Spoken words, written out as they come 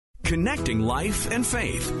Connecting life and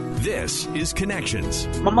faith. This is Connections.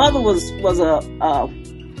 My mother was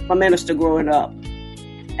a minister growing up.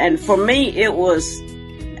 And for me,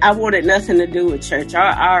 I wanted nothing to do with church.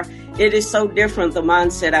 It is so different, the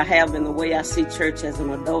mindset I have and the way I see church as an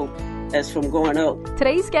adult as from growing up.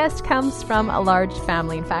 Today's guest comes from a large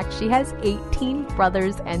family. In fact, she has 18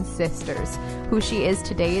 brothers and sisters. Who she is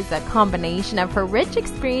today is a combination of her rich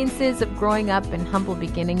experiences of growing up in humble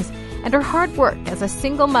beginnings and her hard work as a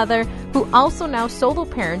single mother who also now solo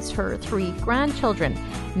parents her 3 grandchildren.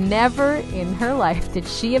 Never in her life did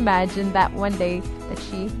she imagine that one day that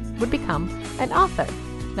she would become an author.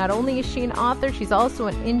 Not only is she an author, she's also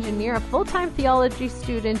an engineer, a full-time theology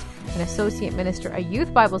student, an associate minister, a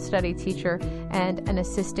youth Bible study teacher, and an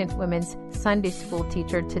assistant women's Sunday school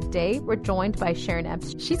teacher. Today, we're joined by Sharon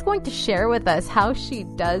Epps. She's going to share with us how she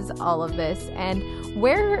does all of this and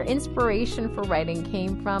where her inspiration for writing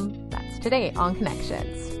came from. That's today on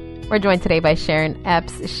Connections. We're joined today by Sharon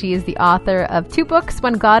Epps. She is the author of 2 books,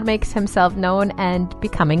 When God Makes Himself Known and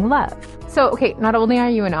Becoming Love. So, okay, not only are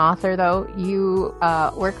you an author, though, you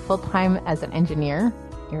work full-time as an engineer.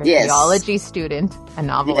 You're a theology student, a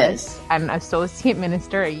novelist, an associate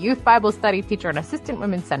minister, a youth Bible study teacher, an assistant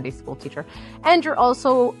women's Sunday school teacher, and you're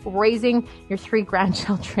also raising your 3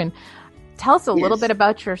 grandchildren. Tell us a little bit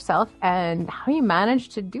about yourself and how you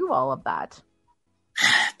managed to do all of that.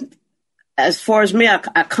 As far as me, I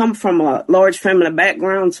come from a large family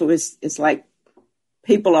background, so it's like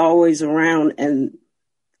people are always around and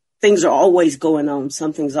things are always going on.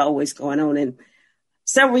 Something's always going on. And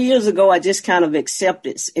several years ago, I just kind of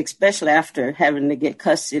accepted, especially after having to get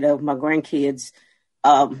custody of my grandkids.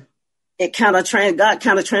 God kind of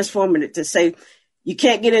transformed it to say, you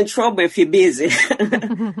can't get in trouble if you're busy.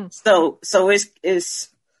 So it's,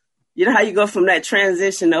 you know how you go from that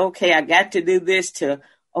transition to, okay, I got to do this to,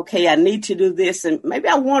 okay, I need to do this, and maybe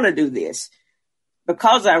I want to do this.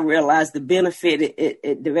 Because I realize the benefit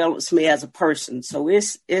it develops me as a person. So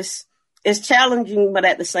it's challenging, but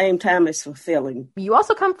at the same time, it's fulfilling. You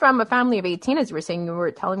also come from a family of 18, as you were saying. You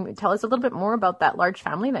were telling me. Tell us a little bit more about that large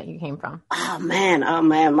family that you came from. Oh man.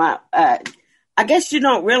 I guess you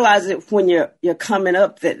don't realize it when you're coming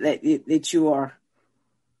up that you are.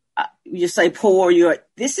 You say poor.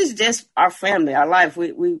 This is just our family, our life.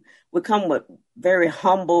 We come with very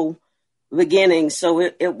humble beginnings. So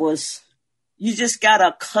it was. You just got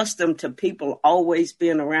accustomed to people always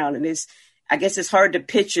being around. And I guess it's hard to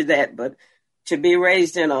picture that, but to be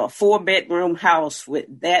raised in a 4-bedroom house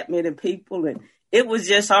with that many people, and it was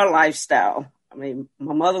just our lifestyle. I mean,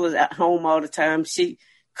 my mother was at home all the time. She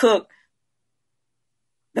cooked.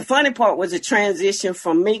 The funny part was the transition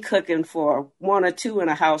from me cooking for 1 or 2 in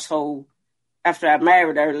a household after I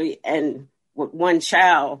married early and with 1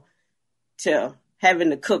 child to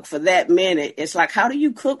having to cook for that many. It's like, how do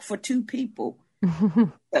you cook for 2 people?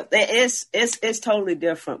 It's totally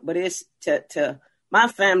different, but it's to my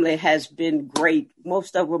family has been great.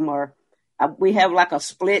 Most of them we have like a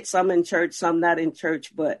split, some in church, some not in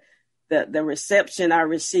church, but the reception I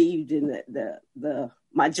received and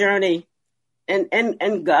my journey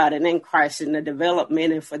and God and in Christ and the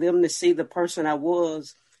development, and for them to see the person I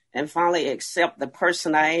was and finally accept the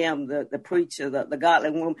person I am, the preacher, the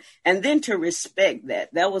godly woman, and then to respect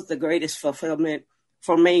that. That was the greatest fulfillment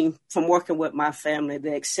for me from working with my family,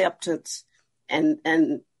 the acceptance and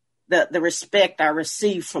the respect I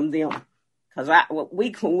received from them. Because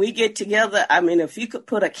when we get together, I mean, if you could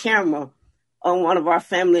put a camera on one of our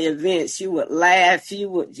family events, you would laugh, you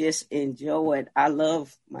would just enjoy it. I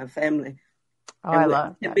love my family. Oh, I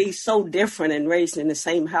love to be so different and raised in the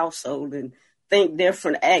same household and think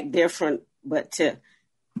different, act different, but to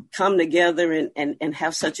come together and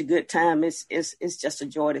have such a good time, it's just a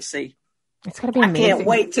joy to see. It's going to be amazing. I can't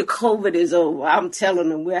wait till COVID is over. I'm telling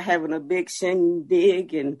them we're having a big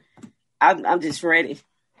shindig, and I'm just ready.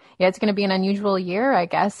 Yeah, it's going to be an unusual year, I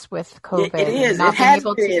guess, with COVID. It is. Not being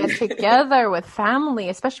able to get together with family,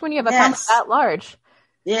 especially when you have a family that large.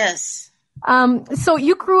 Yes. So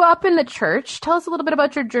you grew up in the church. Tell us a little bit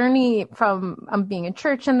about your journey from being in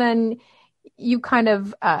church, and then you kind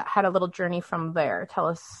of had a little journey from there. Tell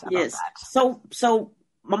us about that. So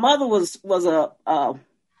my mother was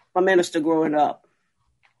a minister growing up,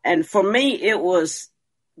 and for me,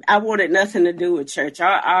 I wanted nothing to do with church.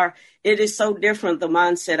 It is so different, the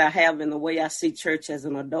mindset I have and the way I see church as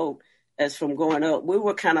an adult as from growing up. We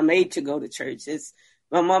were kind of made to go to church.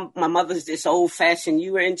 My mother's just old fashioned.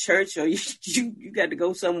 You were in church or you got to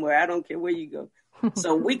go somewhere. I don't care where you go.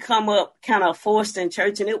 So we come up kind of forced in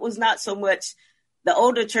church, and it was not so much the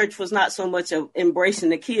older church was not so much of embracing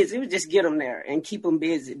the kids. It was just get them there and keep them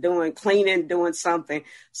busy, doing cleaning, doing something.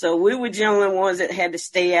 So we were the only ones that had to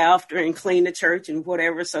stay after and clean the church and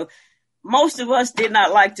whatever. So most of us did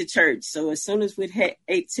not like the church. So as soon as we had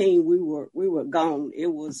 18, we were gone.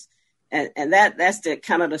 It was, and that's the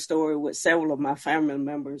kind of the story with several of my family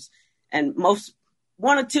members. And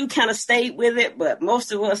one or two kind of stayed with it, but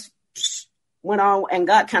most of us went on, and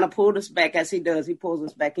God kind of pulled us back as he does. He pulls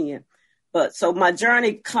us back in. But so my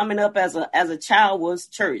journey coming up as a child was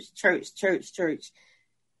church.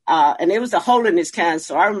 And it was a holiness kind.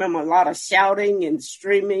 So I remember a lot of shouting and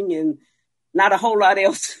streaming and not a whole lot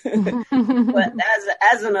else. But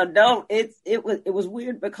as an adult, it was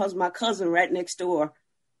weird because my cousin right next door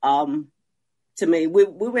to me, we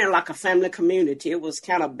were in like a family community. It was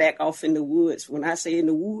kind of back off in the woods. When I say in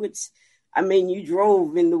the woods, I mean you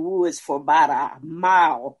drove in the woods for about a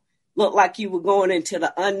mile. Looked like you were going into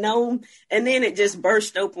the unknown. And then it just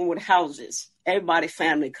burst open with houses. Everybody,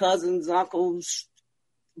 family, cousins, uncles,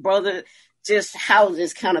 brother, just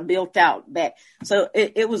houses kind of built out back. So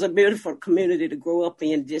it was a beautiful community to grow up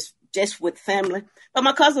in, just with family. But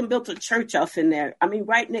my cousin built a church off in there. I mean,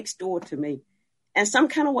 right next door to me. And some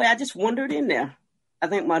kind of way, I just wandered in there. I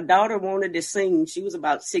think my daughter wanted to sing. She was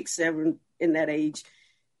about 6, 7 in that age.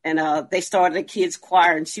 And they started a kids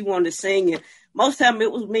choir, and she wanted to sing. And most of the time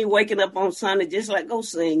it was me waking up on Sunday, just like, go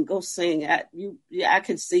sing. I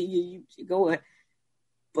could see you go.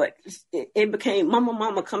 But it became,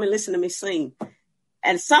 Mama, come and listen to me sing.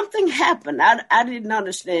 And something happened. I didn't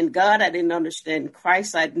understand God. I didn't understand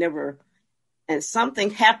Christ. And something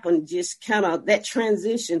happened, just kind of that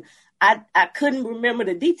transition. I couldn't remember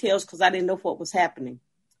the details because I didn't know what was happening.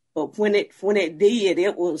 But when it did,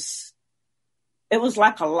 it was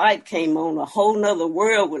like a light came on, a whole nother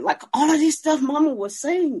world with like all of this stuff Mama was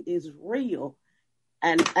saying is real.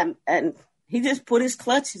 And he just put his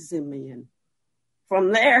clutches in me. And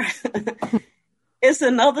from there, it's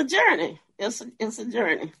another journey. It's a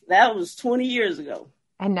journey. That was 20 years ago.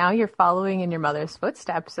 And now you're following in your mother's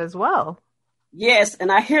footsteps as well. Yes.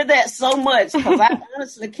 And I hear that so much because I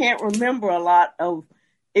honestly can't remember a lot of,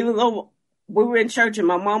 even though we were in church and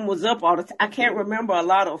my mom was up all the time, I can't remember a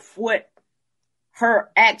lot of what her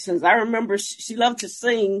actions. I remember she loved to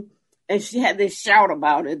sing and she had this shout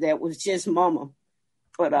about it that was just Mama.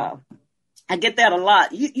 But I get that a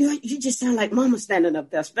lot. You just sound like Mama standing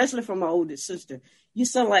up there, especially from my oldest sister. You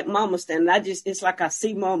sound like Mama standing. It's like I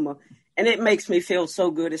see Mama, and it makes me feel so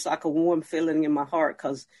good. It's like a warm feeling in my heart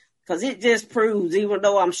because it just proves, even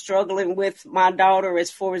though I'm struggling with my daughter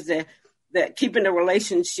as far as the keeping the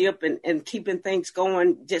relationship and keeping things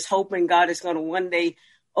going, just hoping God is going to one day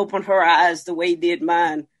open her eyes the way he did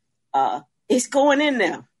mine. It's going in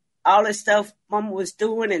there. All this stuff Mama was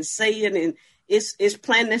doing and saying, and it's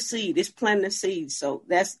planting the seed. It's planting the seed. So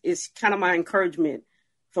it's kind of my encouragement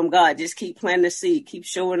from God. Just keep planting the seed. Keep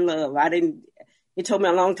showing love. He told me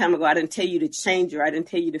a long time ago, I didn't tell you to change her. I didn't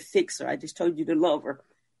tell you to fix her. I just told you to love her.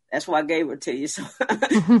 That's why I gave her to you. So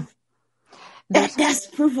that's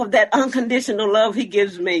proof of that unconditional love he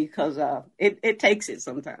gives me, because it takes it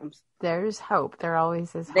sometimes. There's hope. There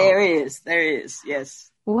always is hope. There is.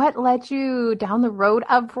 Yes. What led you down the road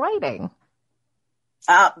of writing?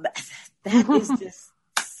 That is just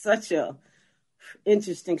such a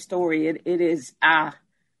interesting story. It is. And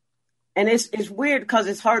it's weird because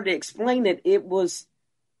it's hard to explain it.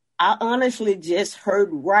 I honestly just heard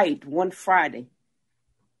write one Friday.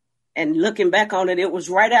 And looking back on it, it was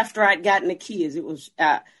right after I'd gotten the kids. It was,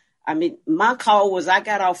 my call was I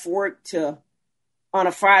got off work on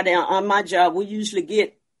a Friday on my job. We usually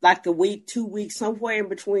get like a week, 2 weeks, somewhere in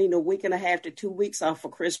between a week and a half to 2 weeks off for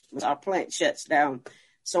Christmas. Our plant shuts down.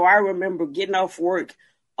 So I remember getting off work,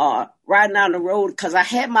 riding down the road because I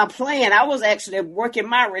had my plan. I was actually working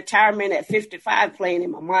my retirement at 55 plan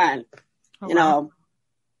in my mind.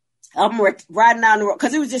 I'm riding down the road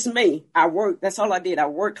because it was just me. I worked. That's all I did. I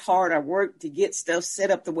worked hard. I worked to get stuff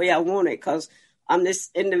set up the way I wanted because I'm this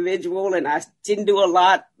individual and I didn't do a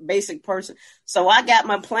lot, basic person. So I got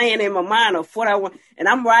my plan in my mind of what I want. And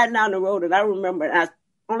I'm riding down the road, and I remember I was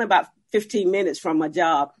only about 15 minutes from my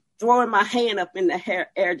job, throwing my hand up in the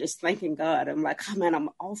air, just thanking God. I'm like, oh man, I'm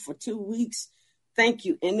off for 2 weeks. Thank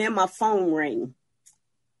you. And then my phone rang.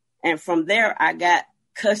 And from there, I got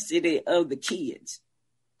custody of the kids.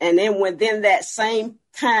 And then within that same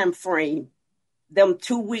time frame, them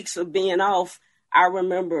 2 weeks of being off, I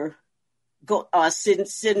remember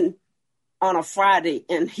sitting on a Friday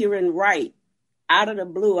and hearing write out of the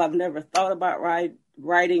blue. I've never thought about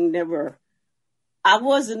writing, never I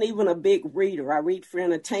wasn't even a big reader. I read for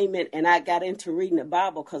entertainment, and I got into reading the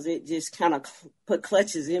Bible because it just kind of put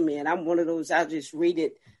clutches in me. And I'm one of those, I just read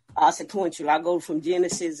it sequential. I go from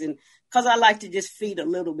Genesis, and because I like to just feed a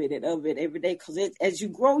little bit of it every day, because as you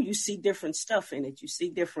grow, you see different stuff in it. You see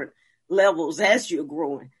different levels as you're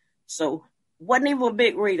growing. So wasn't even a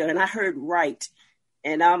big reader, and I heard right.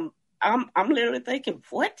 And I'm literally thinking,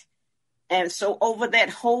 what? And so over that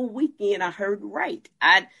whole weekend, I heard right.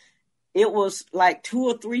 It was like 2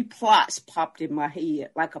 or 3 plots popped in my head.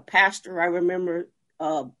 Like a pastor, I remember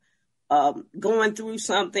going through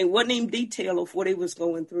something, wasn't even detail of what he was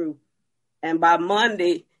going through. And by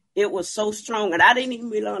Monday, it was so strong. And I didn't even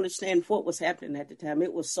really understand what was happening at the time.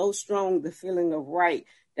 It was so strong, the feeling of right,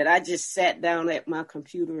 that I just sat down at my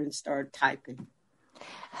computer and started typing.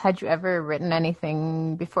 Had you ever written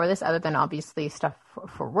anything before this other than obviously stuff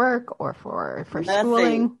for work or for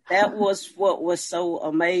schooling? That was what was so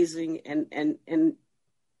amazing. And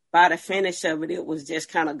by the finish of it, it was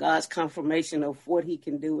just kind of God's confirmation of what he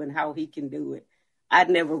can do and how he can do it. I'd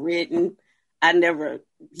never written. I never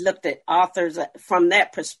looked at authors from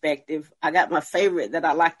that perspective. I got my favorite that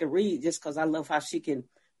I like to read just because I love how she can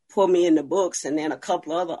pull me in the books, and then a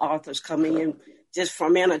couple other authors coming in just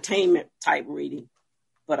from entertainment type reading.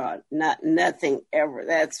 But nothing ever.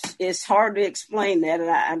 It's hard to explain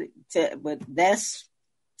that. But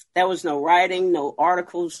there was no writing, no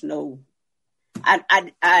articles, no. I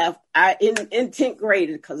in 10th grade,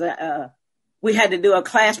 because we had to do a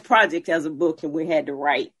class project as a book, and we had to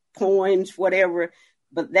write poems, whatever.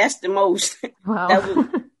 But that's the most. Wow.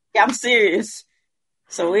 I'm serious.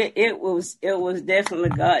 So it was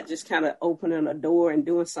definitely God just kind of opening a door and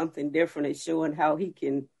doing something different and showing how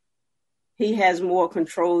he has more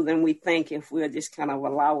control than we think if we'll just kind of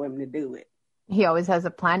allow him to do it. He always has a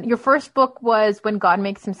plan. Your first book was When God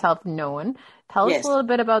Makes Himself Known. Tell us a little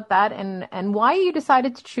bit about that and why you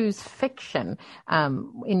decided to choose fiction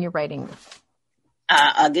in your writing.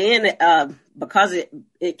 Because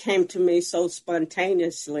it came to me so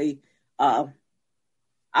spontaneously. On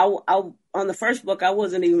the first book, I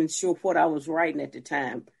wasn't even sure what I was writing at the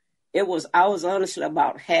time. I was honestly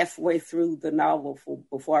about halfway through the novel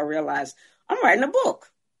before I realized I'm writing a book.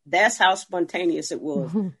 That's how spontaneous it was.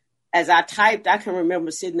 Mm-hmm. As I typed, I can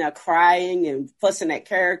remember sitting there crying and fussing at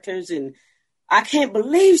characters, and I can't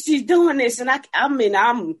believe she's doing this. And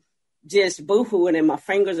I'm just boohooing, and my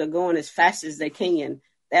fingers are going as fast as they can.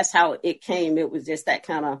 That's how it came. It was just that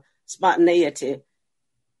kind of spontaneity.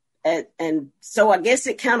 And so I guess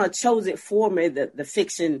it kind of chose it for me, the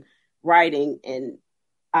fiction writing, and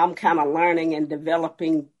I'm kind of learning and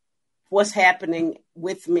developing what's happening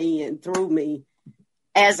with me and through me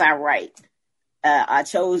as I write. I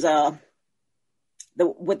chose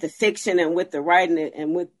with the fiction and with the writing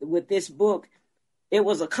and with this book, it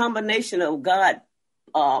was a combination of God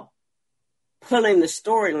pulling the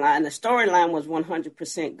storyline. The storyline was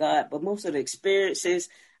 100% God, but most of the experiences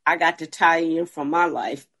I got to tie in from my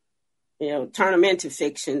life, turn them into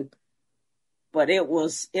fiction. But it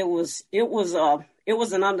was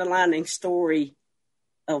an underlining story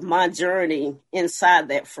of my journey inside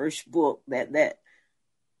that first book. That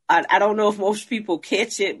I don't know if most people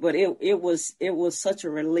catch it, but it was such a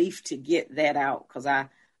relief to get that out, because I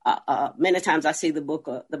many times I see the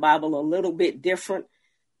Bible a little bit different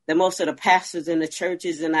than most of the pastors in the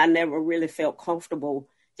churches, and I never really felt comfortable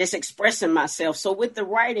just expressing myself. So with the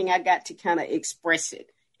writing, I got to kind of express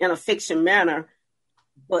it in a fiction manner,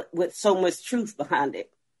 but with so much truth behind it.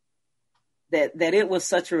 That it was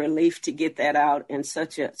such a relief to get that out, and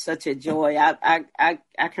such a joy. I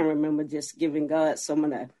can remember just giving God some of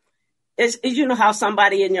that. It's how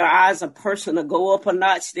somebody in your eyes, a person will go up a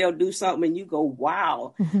notch, they'll do something and you go,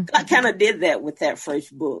 wow. Mm-hmm. God kind of did that with that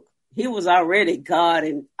first book. He was already God,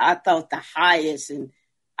 and I thought the highest, and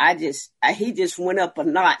he just went up a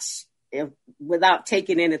notch without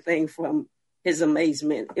taking anything from his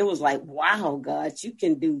amazement. It was like, wow, God, you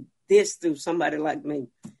can do this through somebody like me.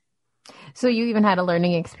 So you even had a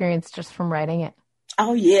learning experience just from writing it?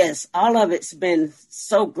 Oh, yes. All of it's been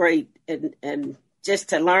so great. And just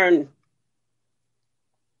to learn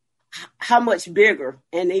how much bigger.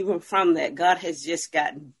 And even from that, God has just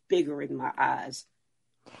gotten bigger in my eyes.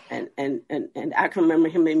 And I can remember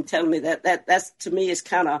him even telling me that's to me is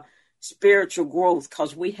kind of spiritual growth,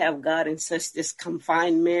 because we have God in such this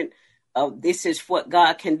confinement of this is what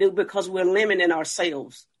God can do, because we're limiting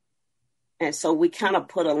ourselves. And so we kind of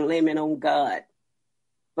put a limit on God.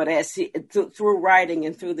 But through writing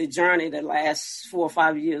and through the journey, the last 4 or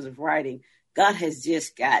 5 years of writing, God has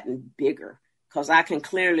just gotten bigger, because I can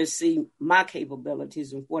clearly see my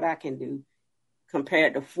capabilities and what I can do,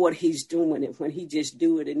 compared to what he's doing it when he just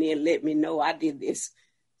do it and then let me know I did this.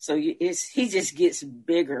 So he just gets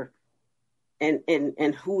bigger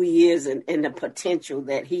and who he is and the potential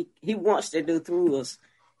that he wants to do through us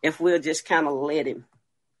if we'll just kind of let him.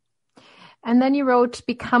 And then you wrote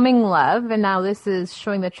Becoming Love, and now this is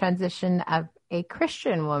showing the transition of a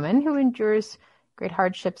Christian woman who endures great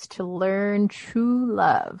hardships to learn true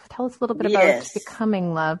love. Tell us a little bit about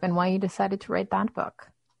Becoming Love and why you decided to write that book.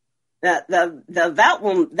 That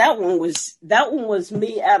one was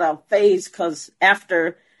me at a phase, because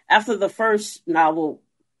after the first novel,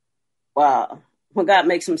 when God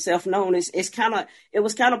Makes Himself Known, it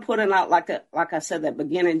was kind of putting out like I said, that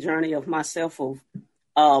beginning journey of myself of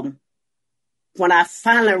when I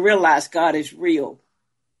finally realized God is real.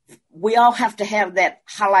 We all have to have that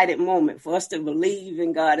highlighted moment for us to believe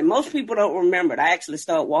in God. And most people don't remember it. I actually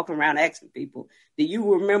started walking around asking people, do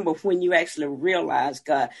you remember when you actually realized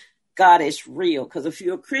God is real? Because if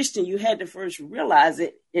you're a Christian, you had to first realize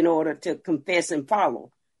it in order to confess and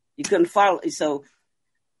follow. You couldn't follow it. So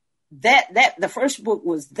that the first book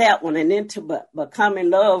was that one. And then to Becoming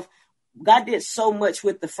Love, God did so much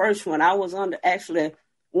with the first one. I was actually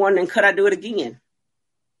wondering, could I do it again?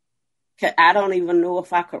 I don't even know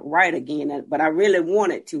if I could write again, but I really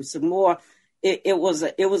wanted to. Some more. It was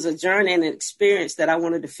a journey and an experience that I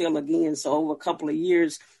wanted to feel again. So over a couple of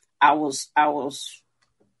years, I was,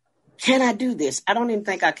 can I do this? I don't even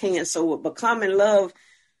think I can. So with Becoming Love,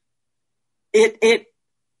 it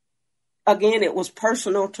was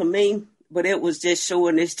personal to me, but it was just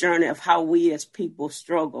showing this journey of how we as people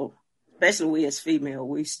struggle, especially we as female.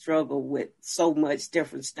 We struggle with so much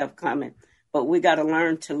different stuff coming, but we got to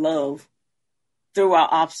learn to love through our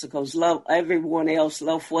obstacles, love everyone else,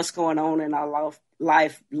 love what's going on in our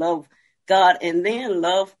life, love God, and then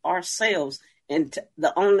love ourselves. And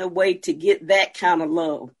the only way to get that kind of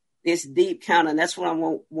love, this deep kind, and that's what I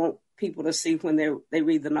want people to see when they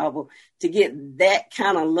read the novel. To get that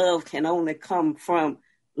kind of love can only come from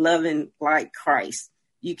loving like Christ.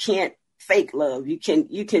 You can't fake love. You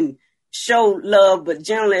can show love, but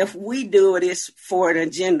generally if we do it, it's for an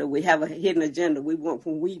agenda. We have a hidden agenda.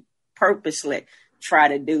 When we purposely try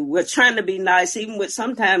to do. We're trying to be nice, even with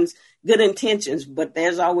sometimes good intentions, but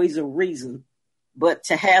there's always a reason. But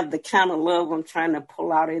to have the kind of love I'm trying to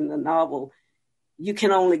pull out in the novel, you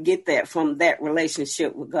can only get that from that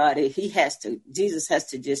relationship with God. Jesus has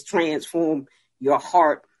to just transform your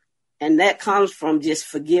heart. And that comes from just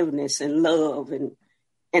forgiveness and love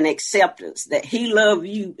and acceptance, that he loved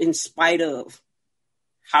you in spite of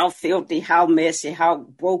how filthy, how messy, how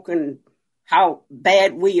broken, how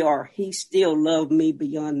bad we are. He still loved me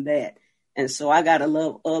beyond that. And so I got to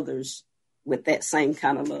love others with that same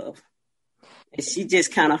kind of love. And she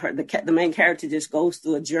just kind of, the main character just goes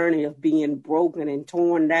through a journey of being broken and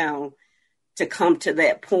torn down to come to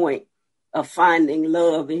that point of finding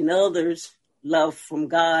love in others, love from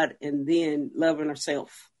God, and then loving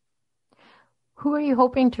herself. Who are you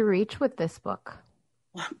hoping to reach with this book?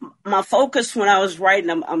 My focus when I was writing,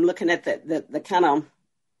 I'm looking at the kind of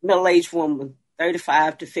middle-aged woman,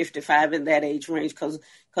 35 to 55 in that age range, because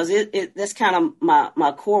that's kind of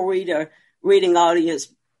my core reading audience,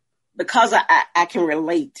 because I can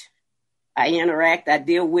relate. I interact, I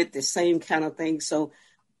deal with the same kind of thing. So,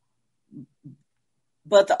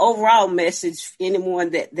 but the overall message, anyone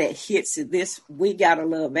that hits this, we got to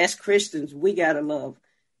love. As Christians, we got to love.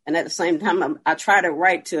 And at the same time, I try to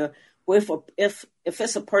write to, if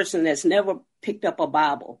it's a person that's never picked up a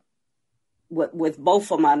Bible, with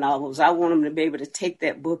both of my novels, I want them to be able to take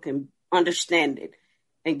that book and understand it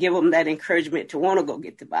and give them that encouragement to want to go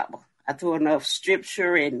get the Bible. I throw enough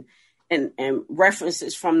scripture and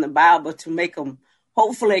references from the Bible to make them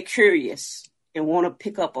hopefully curious and want to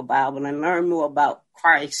pick up a Bible and learn more about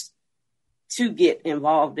Christ to get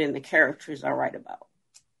involved in the characters I write about.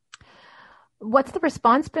 What's the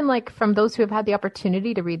response been like from those who have had the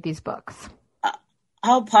opportunity to read these books?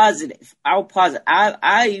 How positive.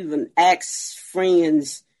 I even ask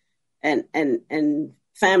friends and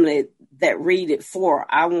family that read it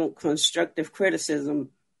I want constructive criticism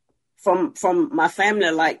from my family.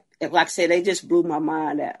 Like I said, they just blew my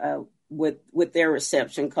mind with their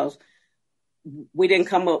reception, because we didn't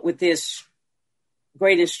come up with this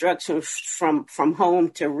great instruction from home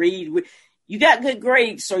to read. You got good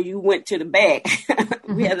grades, so you went to the back.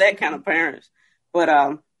 We had that kind of parents.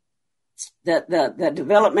 But the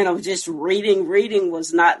development of just reading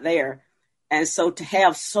was not there. And so to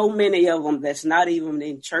have so many of them that's not even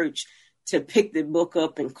in church to pick the book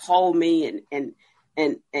up and call me and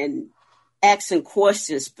asking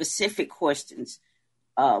questions, specific questions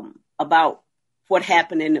about what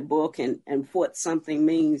happened in the book and what something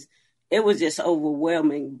means, it was just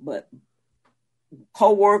overwhelming. But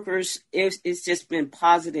co-workers, it's just been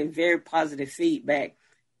positive, very positive feedback.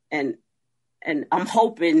 And I'm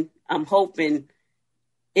hoping,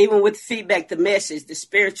 even with the feedback, the message, the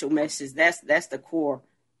spiritual message, that's the core,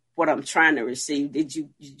 what I'm trying to receive. Did you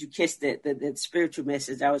catch that spiritual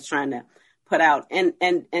message I was trying to put out? And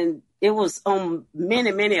it was on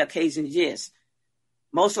many, many occasions, yes.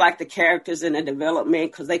 Most like the characters in the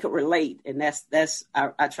development, because they could relate. And that's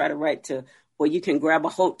I try to write to where you can grab a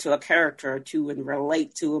hold to a character or two and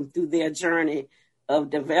relate to them through their journey of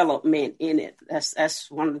development in it.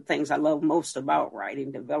 That's one of the things I love most about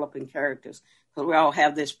writing, developing characters, because we all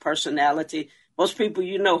have this personality. Most people,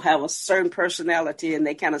 have a certain personality, and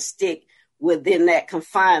they kind of stick within that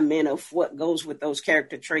confinement of what goes with those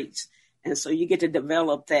character traits. And so you get to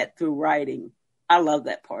develop that through writing. I love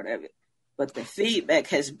that part of it. But the feedback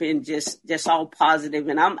has been just all positive,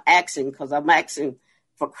 and I'm asking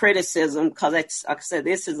for criticism, because like I said,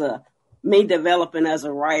 this is me developing as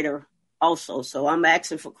a writer also. So I'm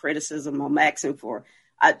asking for criticism. I'm asking for,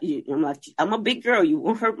 I'm a big girl. You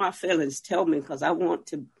won't hurt my feelings. Tell me, because I want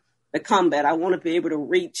to become that. I want to be able to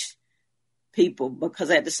reach people, because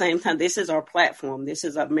at the same time, this is our platform. This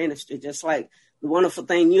is our ministry. Just like the wonderful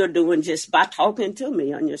thing you're doing just by talking to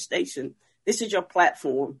me on your station. This is your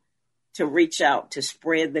platform to reach out, to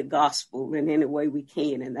spread the gospel in any way we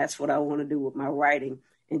can. And that's what I want to do with my writing,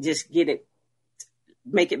 and just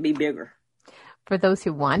make it be bigger. For those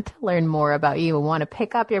who want to learn more about you and want to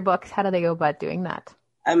pick up your books, how do they go about doing that?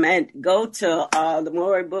 Go to the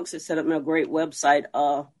Mallory Books and set up my great website,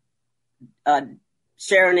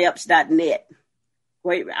 SharonEpps.net.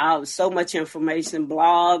 Great, so much information,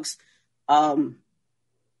 blogs,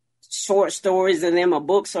 short stories, and then my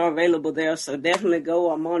books are available there. So definitely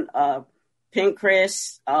go. I'm on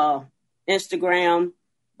Pinterest, Instagram,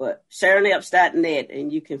 but SharonEpps.net,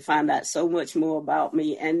 and you can find out so much more about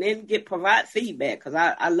me, and then provide feedback, because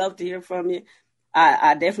I love to hear from you.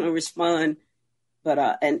 I definitely respond,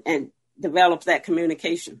 but and develop that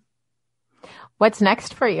communication. What's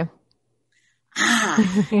next for you?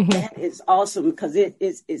 That is awesome, because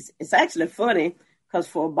it's actually funny, because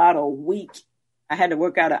for about a week I had to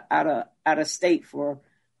work out of state for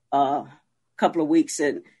a couple of weeks,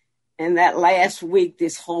 and that last week,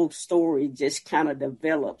 this whole story just kind of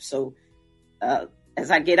developed. So as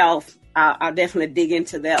I get off, I'll definitely dig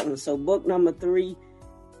into that one. So book number 3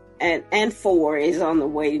 and 4 is on the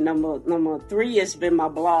way. Number 3 has been my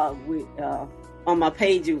blog. On my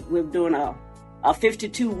page, we're doing a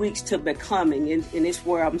 52 weeks to becoming, and it's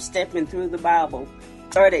where I'm stepping through the Bible.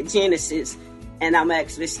 Start at Genesis, and I'm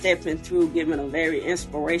actually stepping through, giving a very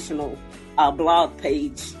inspirational blog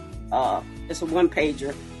page. It's a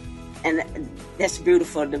one-pager. And that's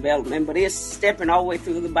beautiful development, but it's stepping all the way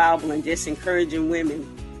through the Bible and just encouraging women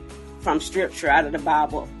from scripture out of the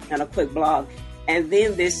Bible and a quick blog. And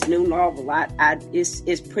then this new novel,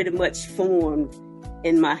 it's pretty much formed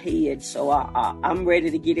in my head. So I'm ready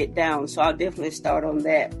to get it down. So I'll definitely start on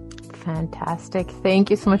that. Fantastic. Thank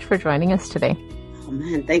you so much for joining us today. Oh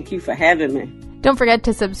man, thank you for having me. Don't forget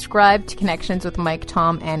to subscribe to Connections with Mike,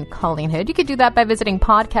 Tom, and Colleen Hood. You can do that by visiting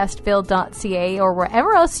podcastville.ca or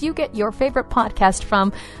wherever else you get your favorite podcast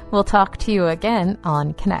from. We'll talk to you again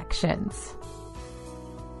on Connections.